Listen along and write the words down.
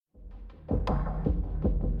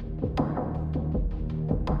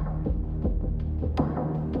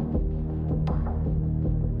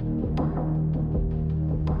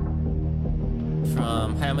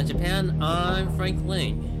Diamond Japan, I'm Frank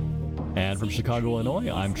Ling. And from Chicago, Illinois,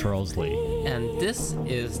 I'm Charles Lee. And this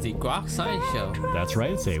is the Grok Science Show. That's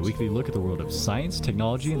right, it's a weekly look at the world of science,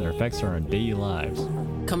 technology, and their effects on our daily lives.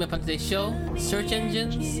 Coming up on today's show, search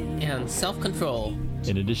engines and self-control.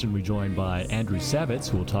 In addition, we're joined by Andrew Savitz,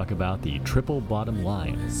 who will talk about the triple bottom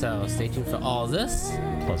line. So stay tuned for all this.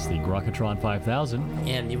 Plus the Grokatron 5000.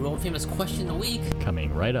 And the world famous question of the week.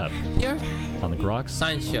 Coming right up. Here on the Grok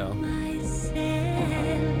Science Show.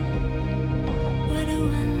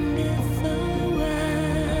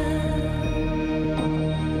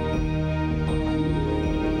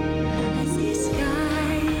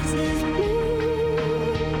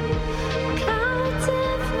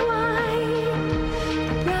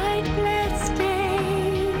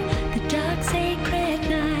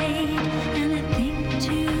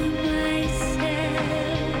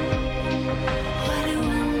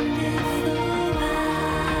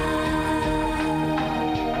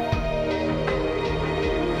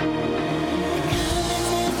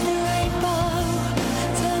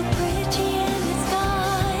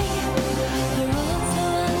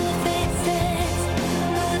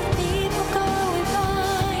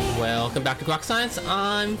 Welcome back to Grok Science.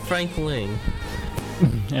 I'm Frank Ling.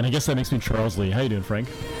 And I guess that makes me Charles Lee. How you doing, Frank?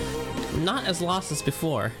 Not as lost as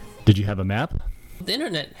before. Did you have a map? The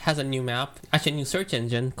internet has a new map, actually a new search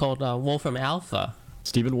engine called Wolfram Alpha.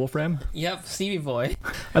 Stephen Wolfram? Yep, Stevie Boy.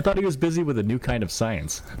 I thought he was busy with a new kind of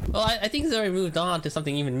science. Well, I think he's already moved on to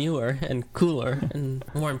something even newer and cooler and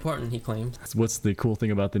more important, he claims. What's the cool thing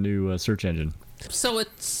about the new search engine? So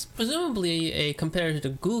it's presumably a competitor to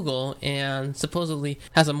Google and supposedly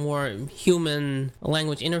has a more human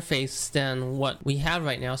language interface than what we have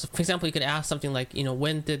right now. So for example, you could ask something like,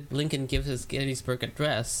 when did Lincoln give his Gettysburg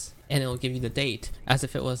Address? And it'll give you the date as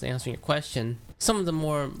if it was answering your question. Some of the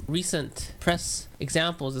more recent press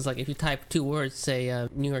examples is like if you type two words, say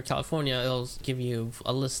New York, California, it'll give you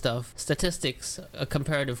a list of statistics, a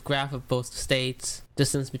comparative graph of both states,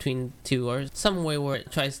 distance between two, or some way where it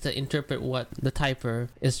tries to interpret what the typer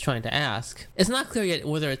is trying to ask. It's not clear yet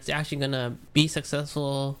whether it's actually going to be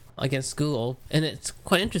successful against Google, and it's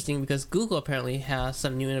quite interesting because Google apparently has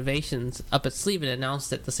some new innovations up its sleeve and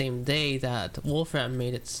announced it the same day that Wolfram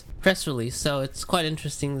made its press release, so it's quite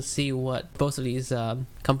interesting to see what both of these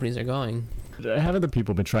companies are going. Haven't the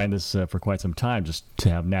people been trying this for quite some time, just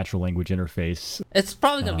to have natural language interface? It's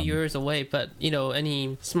probably going to be years away, but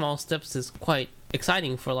any small steps is quite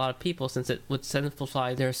exciting for a lot of people since it would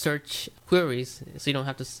simplify their search queries, so you don't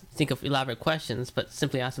have to think of elaborate questions, but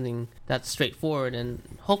simply ask something that's straightforward, and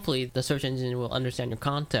hopefully the search engine will understand your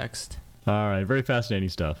context. All right, very fascinating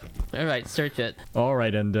stuff. All right, search it. All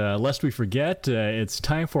right, and lest we forget, it's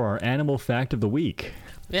time for our animal fact of the week.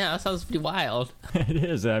 Yeah, that sounds pretty wild. It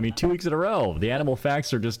is. 2 weeks in a row. The animal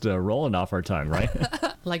facts are just rolling off our tongue, right?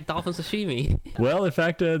 Like dolphin sashimi. Well, in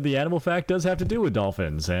fact, the animal fact does have to do with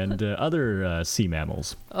dolphins and other sea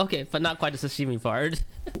mammals. Okay, but not quite the sashimi part.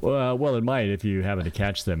 Well, it might if you happen to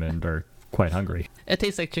catch them and are quite hungry. It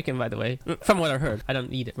tastes like chicken, by the way. From what I heard. I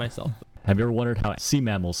don't eat it myself. Have you ever wondered how sea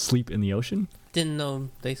mammals sleep in the ocean? Didn't know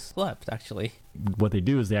they slept, actually. What they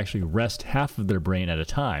do is they actually rest half of their brain at a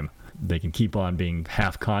time. They can keep on being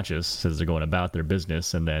half conscious as they're going about their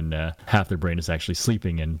business, and then half their brain is actually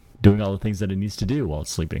sleeping and doing all the things that it needs to do while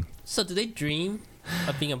it's sleeping. So do they dream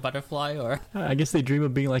of being a butterfly, or? I guess they dream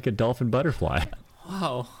of being like a dolphin butterfly.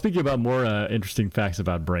 Wow. Speaking about more interesting facts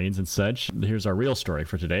about brains and such, here's our real story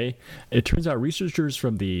for today. It turns out researchers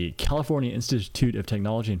from the California Institute of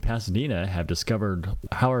Technology in Pasadena have discovered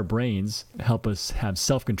how our brains help us have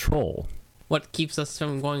self-control. What keeps us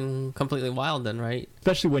from going completely wild then, right?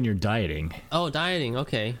 Especially when you're dieting. Oh, dieting,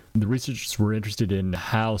 okay. The researchers were interested in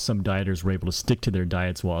how some dieters were able to stick to their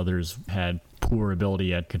diets while others had poor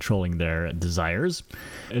ability at controlling their desires.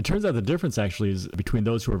 It turns out the difference actually is between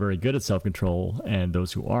those who are very good at self-control and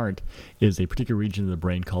those who aren't is a particular region of the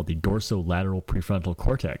brain called the dorsolateral prefrontal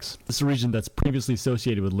cortex. This is a region that's previously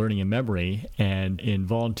associated with learning and memory, and in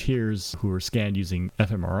volunteers who were scanned using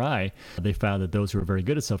fMRI, they found that those who were very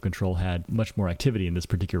good at self-control had much more activity in this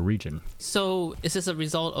particular region. So is this a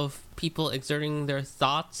result of people exerting their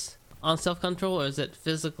thoughts on self-control, or is it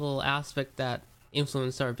physical aspect that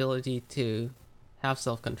influence our ability to have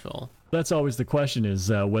self-control? That's always the question, is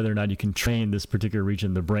whether or not you can train this particular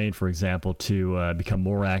region of the brain, for example, to become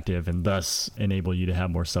more active and thus enable you to have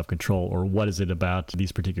more self-control, or what is it about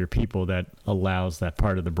these particular people that allows that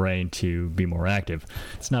part of the brain to be more active?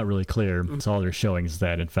 It's not really clear. It's all they're showing is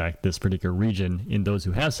that, in fact, this particular region in those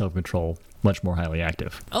who have self-control, much more highly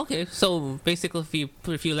active. Okay, so basically if you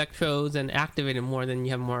put a few electrodes and activate it more, then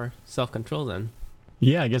you have more self-control then.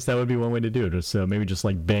 Yeah, I guess that would be one way to do it. So maybe just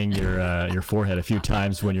like bang your forehead a few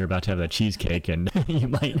times when you're about to have that cheesecake, and you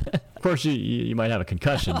might, of course, you might have a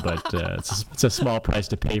concussion, but it's a small price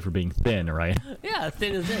to pay for being thin, right? Yeah,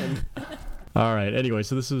 thin is in. All right. Anyway,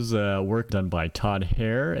 so this is work done by Todd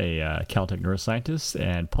Hare, a Caltech neuroscientist,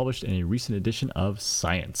 and published in a recent edition of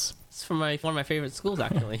Science. It's from one of my favorite schools,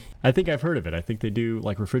 actually. I think I've heard of it. I think they do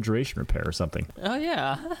like refrigeration repair or something. Oh,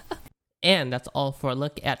 yeah. And that's all for a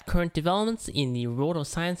look at current developments in the world of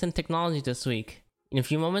science and technology this week. In a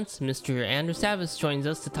few moments, Mr. Andrew Savitz joins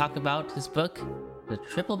us to talk about his book, The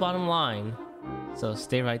Triple Bottom Line. So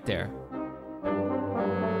stay right there.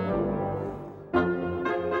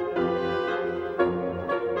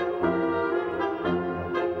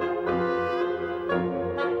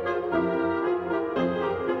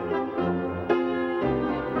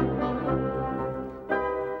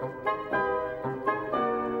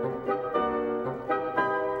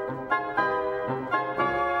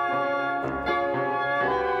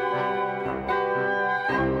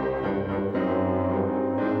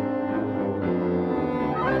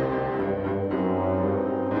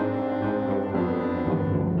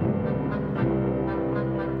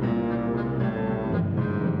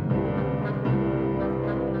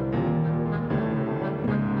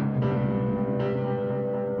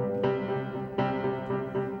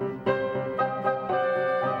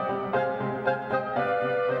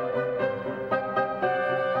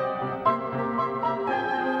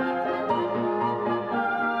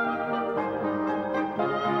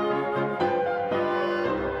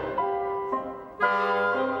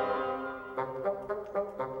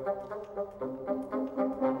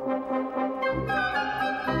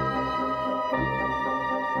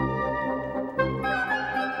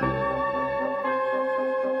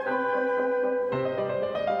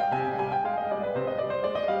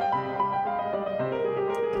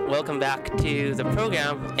 Welcome back to the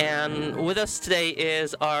program, and with us today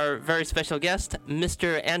is our very special guest,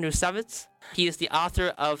 Mr. Andrew Savitz. He is the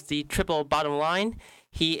author of The Triple Bottom Line.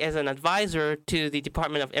 He is an advisor to the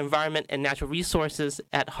Department of Environment and Natural Resources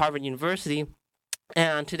at Harvard University,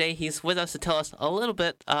 and today he's with us to tell us a little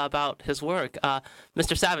bit about his work. Mr.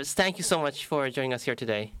 Savitz, thank you so much for joining us here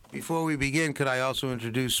today. Before we begin, could I also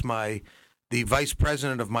introduce the vice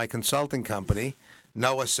president of my consulting company,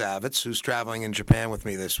 Noah Savitz, who's traveling in Japan with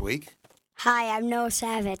me this week. Hi, I'm Noah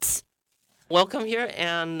Savitz. Welcome here,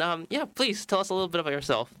 and please tell us a little bit about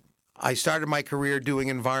yourself. I started my career doing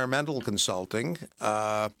environmental consulting,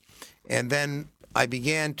 and then I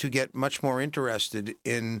began to get much more interested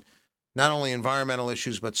in not only environmental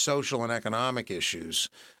issues, but social and economic issues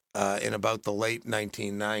in about the late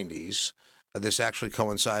 1990s. This actually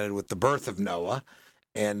coincided with the birth of Noah,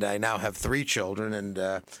 and I now have 3 children, and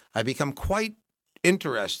I become quite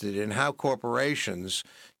interested in how corporations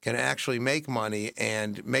can actually make money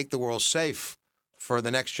and make the world safe for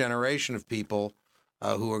the next generation of people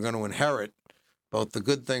who are going to inherit both the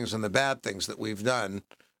good things and the bad things that we've done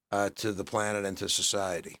to the planet and to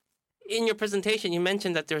society. In your presentation, you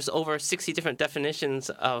mentioned that there's over 60 different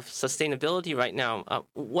definitions of sustainability right now.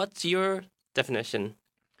 What's your definition?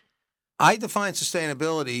 I define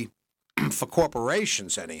sustainability for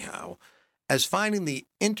corporations, anyhow, as finding the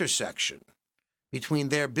intersection between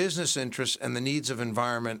their business interests and the needs of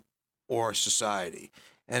environment or society.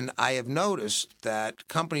 And I have noticed that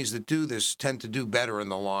companies that do this tend to do better in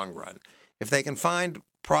the long run. If they can find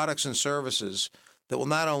products and services that will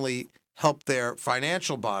not only help their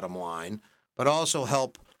financial bottom line, but also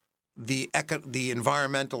help the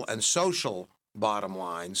environmental and social bottom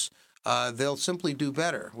lines, they'll simply do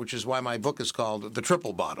better, which is why my book is called The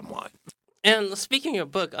Triple Bottom Line. And speaking of your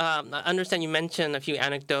book, I understand you mentioned a few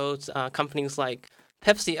anecdotes, companies like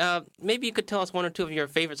Pepsi. Maybe you could tell us one or two of your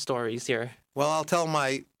favorite stories here. Well, I'll tell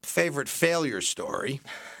my favorite failure story,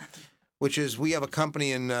 which is we have a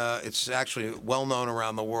company it's actually well known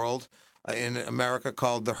around the world in America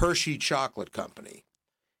called the Hershey Chocolate Company.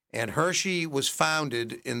 And Hershey was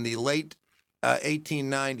founded in the late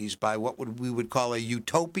 1890s by what we would call a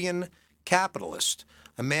utopian capitalist,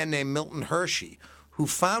 a man named Milton Hershey, who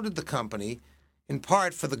founded the company in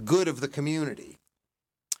part for the good of the community.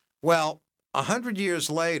 Well, 100 years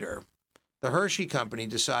later, the Hershey Company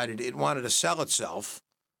decided it wanted to sell itself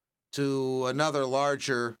to another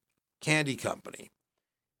larger candy company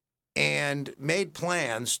and made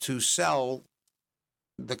plans to sell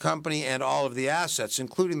the company and all of the assets,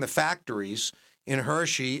 including the factories in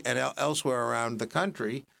Hershey and elsewhere around the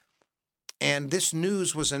country. And this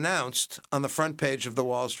news was announced on the front page of the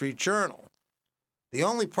Wall Street Journal. The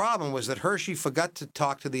only problem was that Hershey forgot to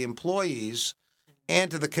talk to the employees and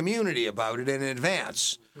to the community about it in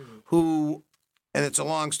advance, who And it's a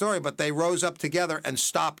long story, but they rose up together and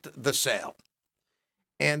stopped the sale.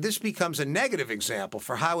 And this becomes a negative example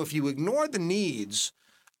for how if you ignore the needs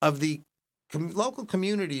of the local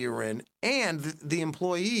community you're in and the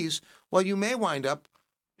employees, well, you may wind up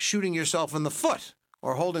shooting yourself in the foot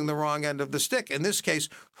or holding the wrong end of the stick. In this case,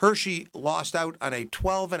 Hershey lost out on a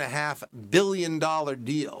 $12.5 billion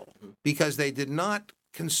deal because they did not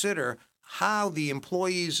consider how the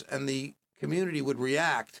employees and the community would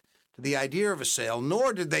react to the idea of a sale,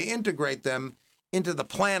 nor did they integrate them into the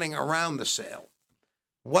planning around the sale.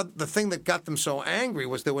 The thing that got them so angry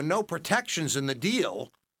was there were no protections in the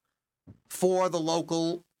deal for the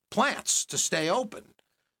local plants to stay open.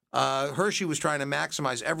 Hershey was trying to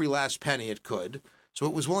maximize every last penny it could, so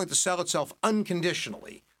it was willing to sell itself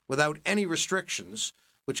unconditionally without any restrictions,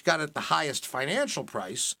 which got it the highest financial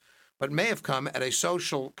price, but may have come at a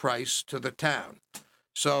social price to the town.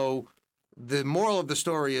 So the moral of the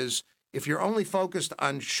story is, if you're only focused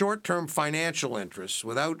on short-term financial interests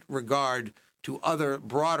without regard to other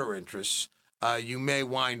broader interests, you may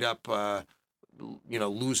wind up,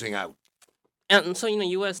 losing out. And so,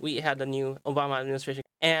 U.S., we had the new Obama administration,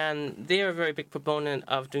 and they are a very big proponent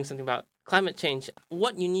of doing something about climate change.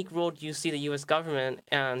 What unique role do you see the U.S. government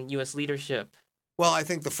and U.S. leadership? Well, I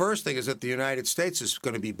think the first thing is that the United States is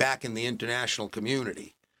going to be back in the international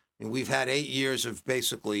community. And we've had 8 years of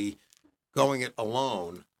basically going it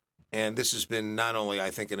alone. And this has been not only,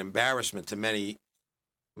 I think, an embarrassment to many,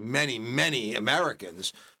 many, many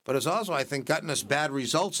Americans, but it's also, I think, gotten us bad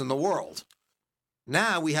results in the world.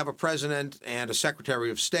 Now we have a president and a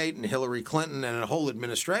secretary of state and Hillary Clinton and a whole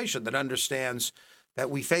administration that understands that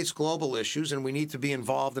we face global issues and we need to be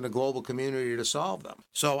involved in a global community to solve them.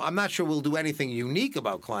 So I'm not sure we'll do anything unique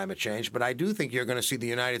about climate change, but I do think you're going to see the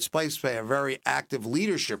United States play a very active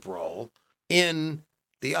leadership role in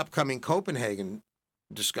the upcoming Copenhagen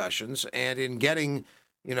discussions and in getting,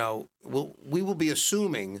 we will be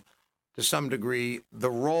assuming to some degree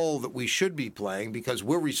the role that we should be playing because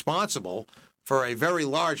we're responsible for a very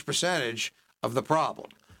large percentage of the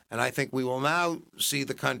problem. And I think we will now see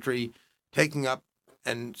the country taking up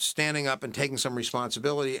and standing up and taking some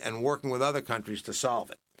responsibility and working with other countries to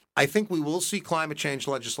solve it. I think we will see climate change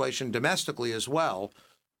legislation domestically as well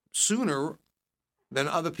sooner than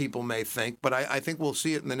other people may think, but I think we'll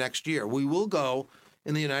see it in the next year. We will go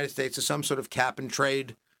in the United States to some sort of cap and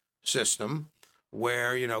trade system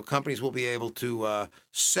where, companies will be able to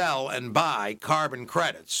sell and buy carbon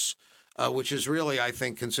credits, which is really, I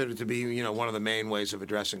think, considered to be, one of the main ways of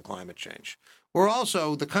addressing climate change.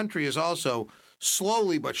 The country is also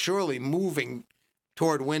slowly but surely moving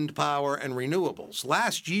toward wind power and renewables.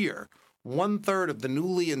 Last year, 1/3 of the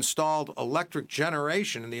newly installed electric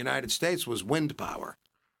generation in the United States was wind power.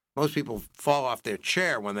 Most people fall off their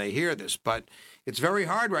chair when they hear this, but it's very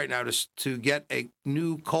hard right now to get a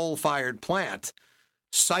new coal-fired plant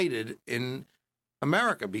sited in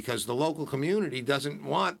America because the local community doesn't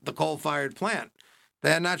want the coal-fired plant.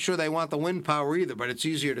 They're not sure they want the wind power either, but it's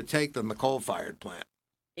easier to take than the coal-fired plant.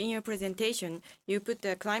 In your presentation, you put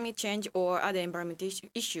the climate change or other environmental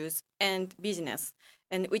issues and business,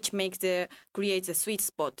 and which creates a sweet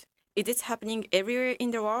spot. Is this happening everywhere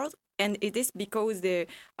in the world? And is this because the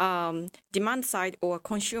demand side or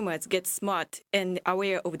consumers get smart and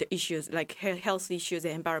aware of the issues like health issues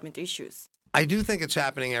and environmental issues? I do think it's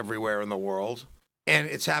happening everywhere in the world, and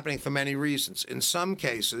it's happening for many reasons. In some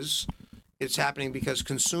cases, it's happening because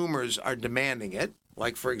consumers are demanding it.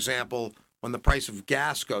 Like, for example, when the price of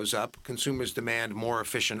gas goes up, consumers demand more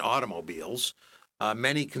efficient automobiles.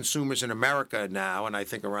 Many consumers in America now, and I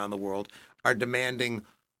think around the world, are demanding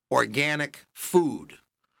organic food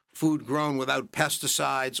grown without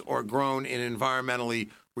pesticides or grown in environmentally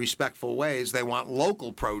respectful ways. They want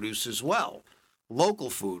local produce as well,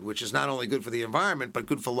 local food, which is not only good for the environment, but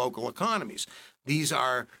good for local economies. These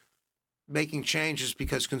are making changes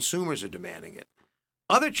because consumers are demanding it.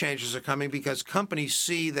 Other changes are coming because companies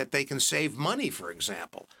see that they can save money, for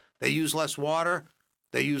example. They use less water,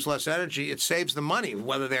 they use less energy. It saves them money.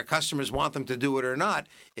 Whether their customers want them to do it or not,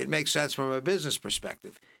 it makes sense from a business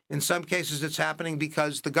perspective. In some cases, it's happening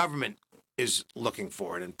because the government is looking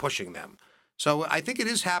for it and pushing them. So I think it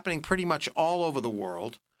is happening pretty much all over the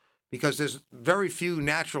world because there's very few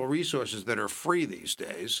natural resources that are free these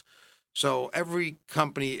days. So every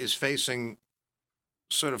company is facing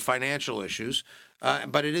sort of financial issues,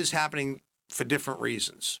 but it is happening for different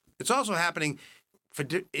reasons. It's also happening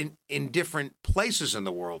in different places in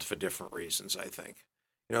the world for different reasons, I think.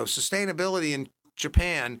 Sustainability in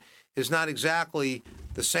Japan is not exactly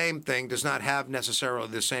the same thing, does not have necessarily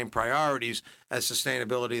the same priorities as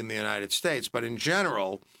sustainability in the United States. But in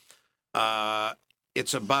general,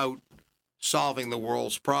 it's about solving the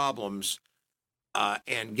world's problems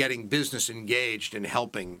and getting business engaged in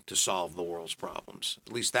helping to solve the world's problems.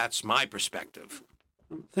 At least that's my perspective.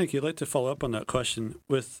 Thank you. I'd like to follow up on that question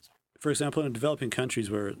with, for example, in developing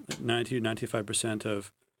countries where 90 to 95%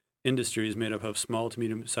 of industry is made up of small to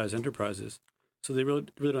medium-sized enterprises. So they really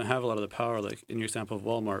don't have a lot of the power, like in your example of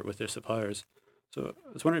Walmart with their suppliers. So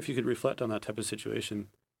I was wondering if you could reflect on that type of situation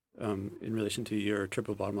in relation to your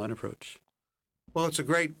triple bottom line approach. Well, it's a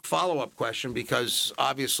great follow-up question because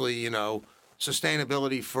obviously,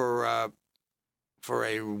 sustainability for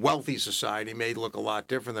a wealthy society may look a lot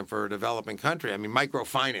different than for a developing country. I mean,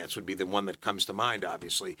 microfinance would be the one that comes to mind,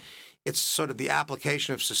 obviously. It's sort of the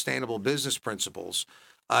application of sustainable business principles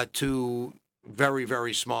to very,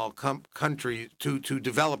 very small countries, to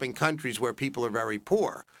developing countries where people are very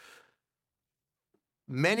poor.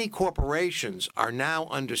 Many corporations are now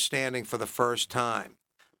understanding for the first time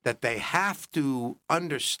that they have to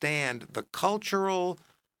understand the cultural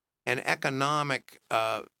and economic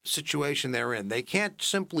situation they're in. They can't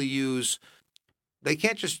just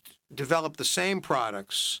develop the same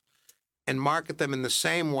products and market them in the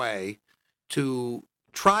same way to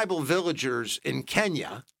tribal villagers in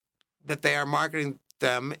Kenya that they are marketing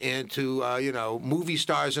them into, movie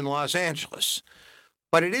stars in Los Angeles.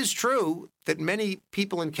 But it is true that many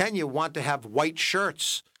people in Kenya want to have white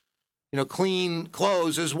shirts, clean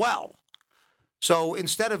clothes as well. So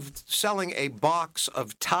instead of selling a box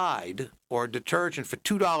of Tide or detergent for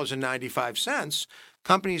 $2.95,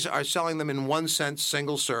 companies are selling them in 1 cent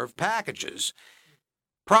single-serve packages.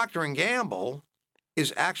 Procter & Gamble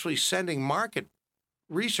is actually sending market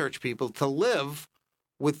research people to live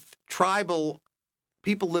with tribal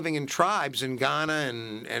people living in tribes in Ghana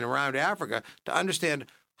and around Africa to understand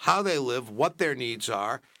how they live, what their needs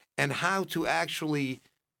are, and how to actually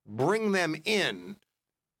bring them in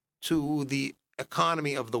to the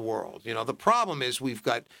economy of the world. The problem is we've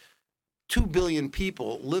got 2 billion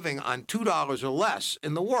people living on $2 or less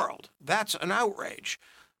in the world. That's an outrage.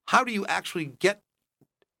 How do you actually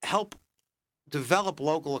help develop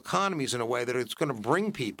local economies in a way that it's going to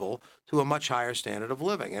bring people to a much higher standard of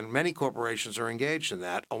living? And many corporations are engaged in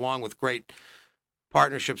that, along with great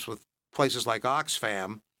partnerships with places like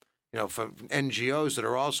Oxfam, for NGOs that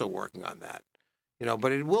are also working on that.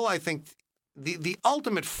 But it will, I think, the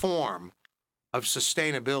ultimate form of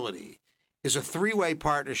sustainability is a three-way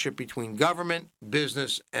partnership between government,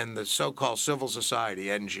 business, and the so-called civil society,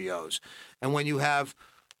 NGOs. And when you have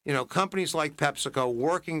companies like PepsiCo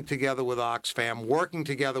working together with Oxfam, working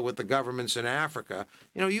together with the governments in Africa,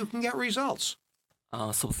 you can get results.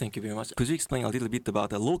 So thank you very much. Could you explain a little bit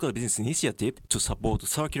about the local business initiative to support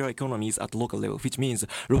circular economies at local level, which means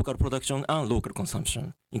local production and local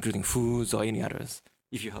consumption, including foods or any others,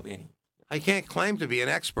 if you have any? I can't claim to be an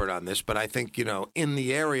expert on this, but I think, in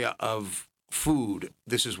the area of food,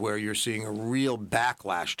 this is where you're seeing a real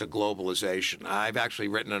backlash to globalization. I've actually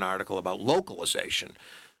written an article about localization.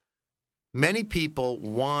 Many people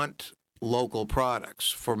want local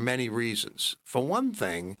products for many reasons. For one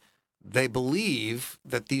thing, they believe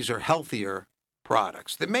that these are healthier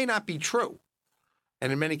products. That may not be true,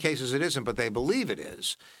 and in many cases it isn't, but they believe it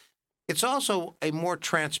is. It's also a more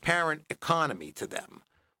transparent economy to them.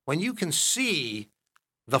 When you can see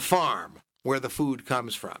the farm where the food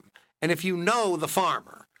comes from, and if you know the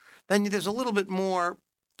farmer, then there's a little bit more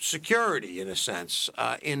security, in a sense,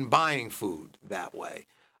 in buying food that way.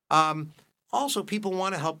 Also, people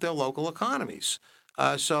want to help their local economies.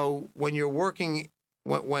 So when you're working,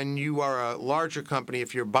 when you are a larger company,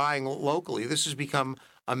 if you're buying locally, this has become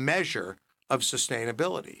a measure of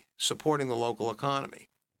sustainability, supporting the local economy.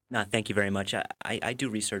 No, thank you very much. I do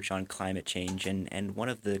research on climate change, and one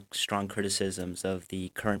of the strong criticisms of the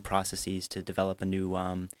current processes to develop a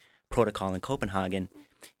new protocol in Copenhagen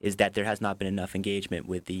is that there has not been enough engagement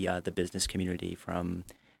with the business community from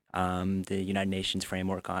the United Nations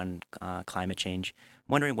framework on climate change.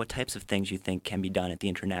 I'm wondering what types of things you think can be done at the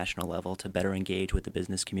international level to better engage with the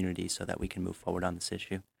business community so that we can move forward on this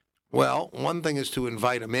issue. Well, one thing is to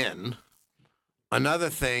invite them in. Another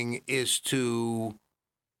thing is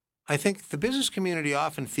I think the business community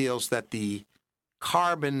often feels that the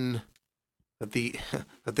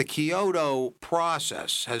Kyoto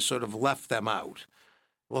process has sort of left them out.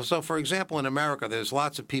 Well, so for example, in America, there's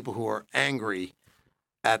lots of people who are angry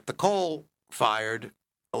at the coal-fired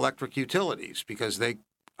electric utilities because they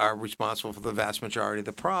are responsible for the vast majority of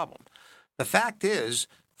the problem. The fact is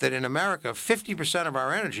that in America, 50% of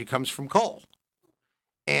our energy comes from coal.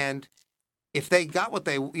 And if they got what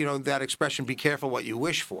they, that expression, be careful what you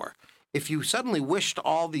wish for. If you suddenly wished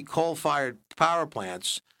all the coal-fired power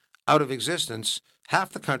plants out of existence, half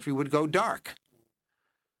the country would go dark.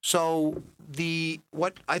 So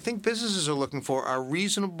what I think businesses are looking for are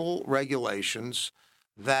reasonable regulations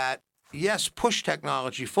that, yes, push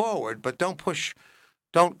technology forward, but don't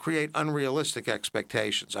create unrealistic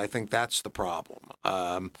expectations. I think that's the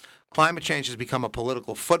problem. Climate change has become a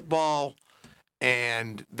political football,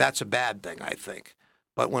 and that's a bad thing, I think.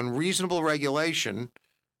 But when reasonable regulation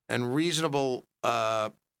and reasonable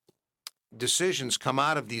decisions come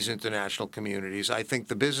out of these international communities, I think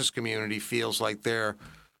the business community feels like they're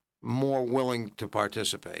more willing to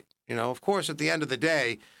participate. Of course, at the end of the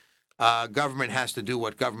day, government has to do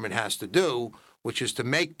what government has to do, which is to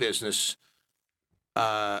make business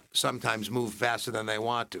sometimes move faster than they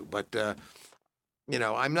want to. But,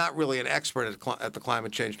 I'm not really an expert at the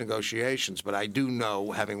climate change negotiations, but I do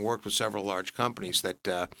know, having worked with several large companies,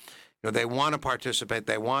 that they want to participate,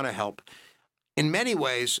 they want to help. In many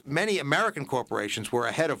ways, many American corporations were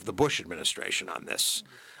ahead of the Bush administration on this.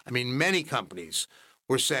 I mean, many companies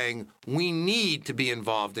were saying, we need to be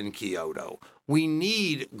involved in Kyoto. We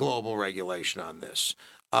need global regulation on this.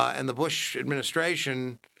 And the Bush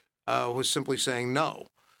administration was simply saying no.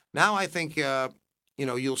 Now I think,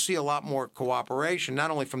 you'll see a lot more cooperation,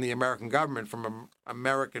 not only from the American government, from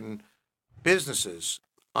American businesses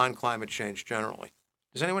on climate change generally.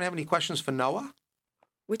 Does anyone have any questions for Noah?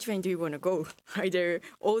 Which one do you want to go? Either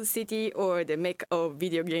old city or the make a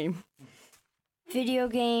video game? Video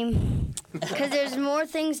game. Because there's more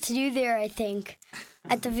things to do there, I think,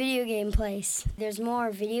 at the video game place. There's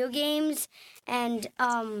more video games and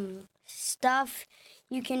stuff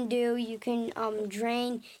you can do. You can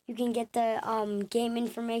drain. You can get the game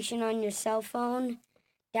information on your cell phone,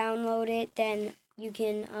 download it, then you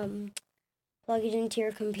can plug it into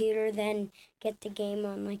your computer, then get the game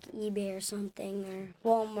on like eBay or something, or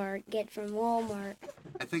Walmart, get from Walmart.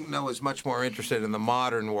 I think Noah's much more interested in the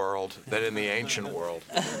modern world than in the ancient world.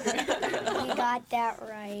 You got that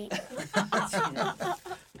right.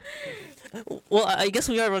 Well, I guess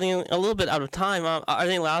we are running a little bit out of time. Are there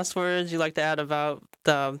any last words you'd like to add about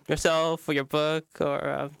yourself or your book,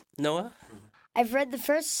 or Noah? I've read the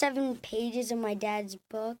first 7 pages of my dad's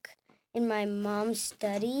book in my mom's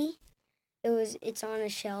study. It's on a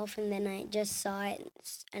shelf, and then I just saw it,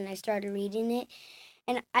 and I started reading it.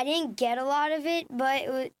 And I didn't get a lot of it,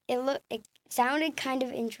 but it sounded kind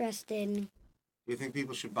of interesting. Do you think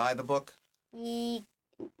people should buy the book?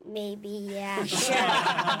 Maybe, yeah.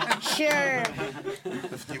 Sure.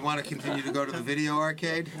 Do you want to continue to go to the video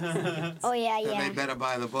arcade? Oh, yeah. Then they better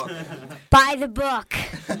buy the book. Buy the book.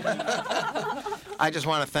 I just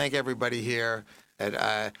want to thank everybody here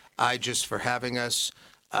at IGES for having us.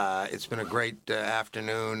 It's been a great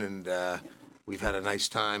afternoon, and we've had a nice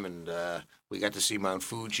time, and we got to see Mount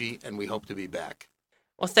Fuji, and we hope to be back.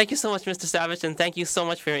 Well, thank you so much, Mr. Savage, and thank you so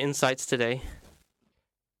much for your insights today.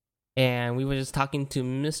 And we were just talking to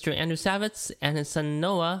Mr. Andrew Savitz and his son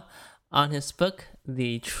Noah on his book,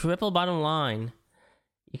 The Triple Bottom Line.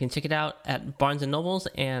 You can check it out at Barnes & Nobles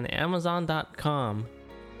and Amazon.com.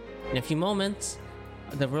 In a few moments,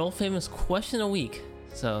 the world famous question a week,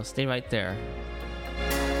 so stay right there.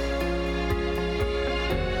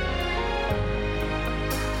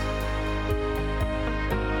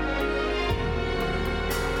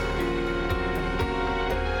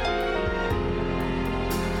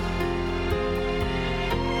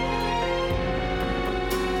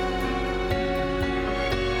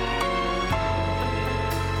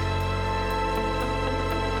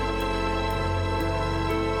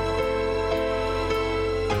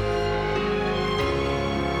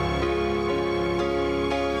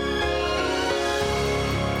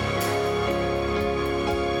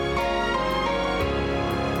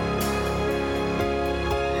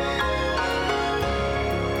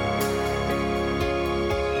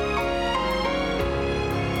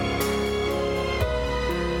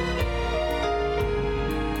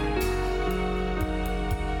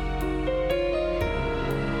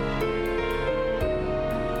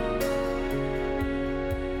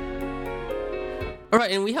 All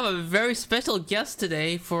right, and we have a very special guest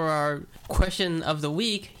today for our question of the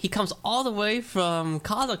week. He comes all the way from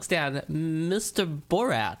Kazakhstan, Mr.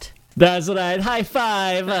 Borat. That's right. High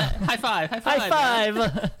five. High five. High five. High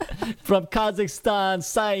five. From Kazakhstan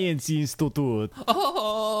Science Institute.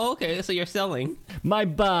 Oh, okay. So you're selling. My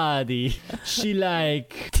body, she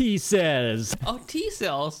like T cells. Oh, T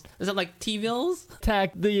cells. Is that like T-bills?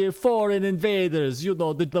 Attack the foreign invaders. You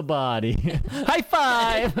know the body. High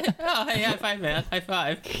five. Oh, hey, high five, man. High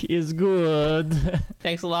five. Is good.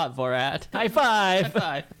 Thanks a lot, Borat. High five. High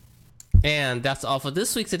five. And that's all for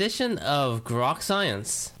this week's edition of Grok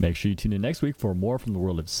Science. Make sure you tune in next week for more from the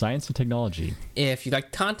world of science and technology. If you'd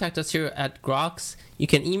like to contact us here at Groks, you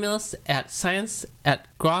can email us at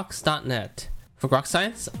science@groks.net. For Grok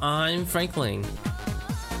Science, I'm Frank Ling.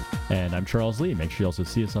 And I'm Charles Lee. Make sure you also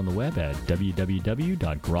see us on the web at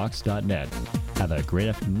www.groks.net. Have a great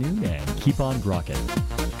afternoon and keep on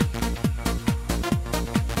grokking.